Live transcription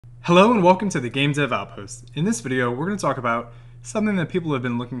Hello and welcome to the GameDev Outpost. In this video, we're going to talk about something that people have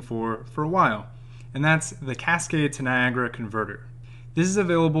been looking for a while, and that's the Cascade to Niagara converter. This is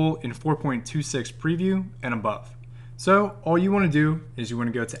available in 4.26 preview and above. So all you want to do is you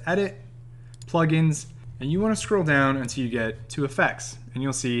want to go to Edit, Plugins, and you want to scroll down until you get to Effects, and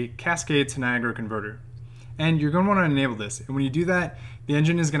you'll see Cascade to Niagara converter. And you're going to want to enable this, and when you do that, the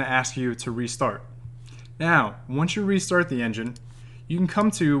engine is going to ask you to restart. Now, once you restart the engine, you can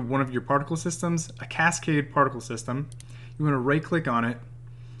come to one of your particle systems, a Cascade particle system. You want to right click on it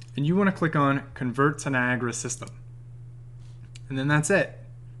and you want to click on Convert to Niagara System. And then that's it.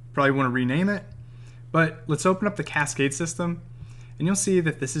 Probably want to rename it, but let's open up the Cascade system and you'll see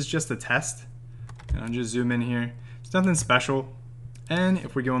that this is just a test. And I'll just zoom in here. It's nothing special. And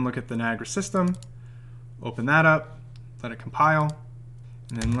if we go and look at the Niagara system, open that up, let it compile,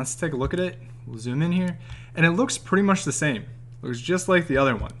 and then let's take a look at it. We'll zoom in here and it looks pretty much the same. Looks just like the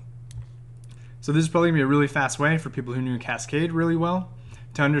other one. So this is probably going to be a really fast way for people who knew Cascade really well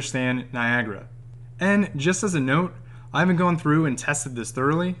to understand Niagara. And just as a note, I haven't gone through and tested this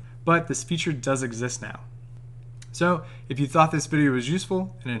thoroughly, but this feature does exist now. So if you thought this video was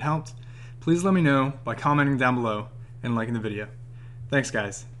useful and it helped, please let me know by commenting down below and liking the video. Thanks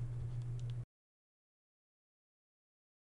guys.